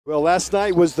Well, last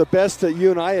night was the best that you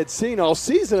and I had seen all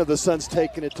season of the Suns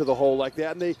taking it to the hole like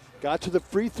that, and they got to the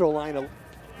free throw line.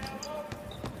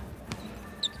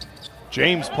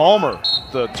 James Palmer,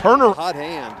 the Turner. Hot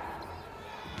hand.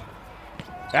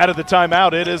 Out of the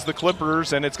timeout, it is the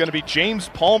Clippers, and it's going to be James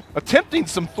Palmer attempting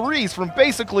some threes from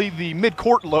basically the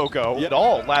midcourt logo at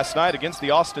all last night against the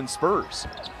Austin Spurs.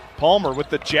 Palmer with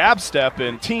the jab step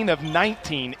and 18 of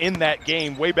 19 in that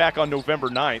game way back on November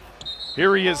 9th.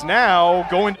 Here he is now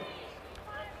going.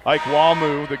 Ike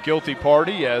Wamu, the guilty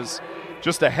party, as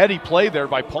just a heady play there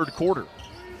by third quarter.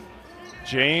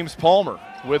 James Palmer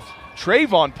with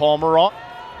Trayvon Palmer on.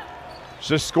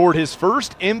 Just scored his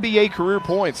first NBA career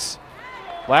points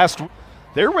last week.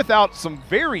 They're without some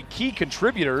very key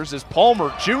contributors as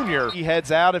Palmer Jr. He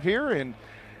heads out of here, and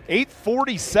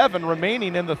 8:47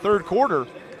 remaining in the third quarter.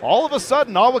 All of a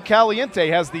sudden, Agua Caliente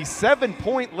has the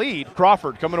 7-point lead.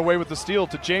 Crawford coming away with the steal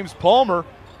to James Palmer.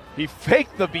 He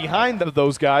faked the behind of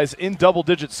those guys in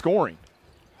double-digit scoring.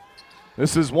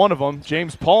 This is one of them,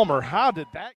 James Palmer. How did that...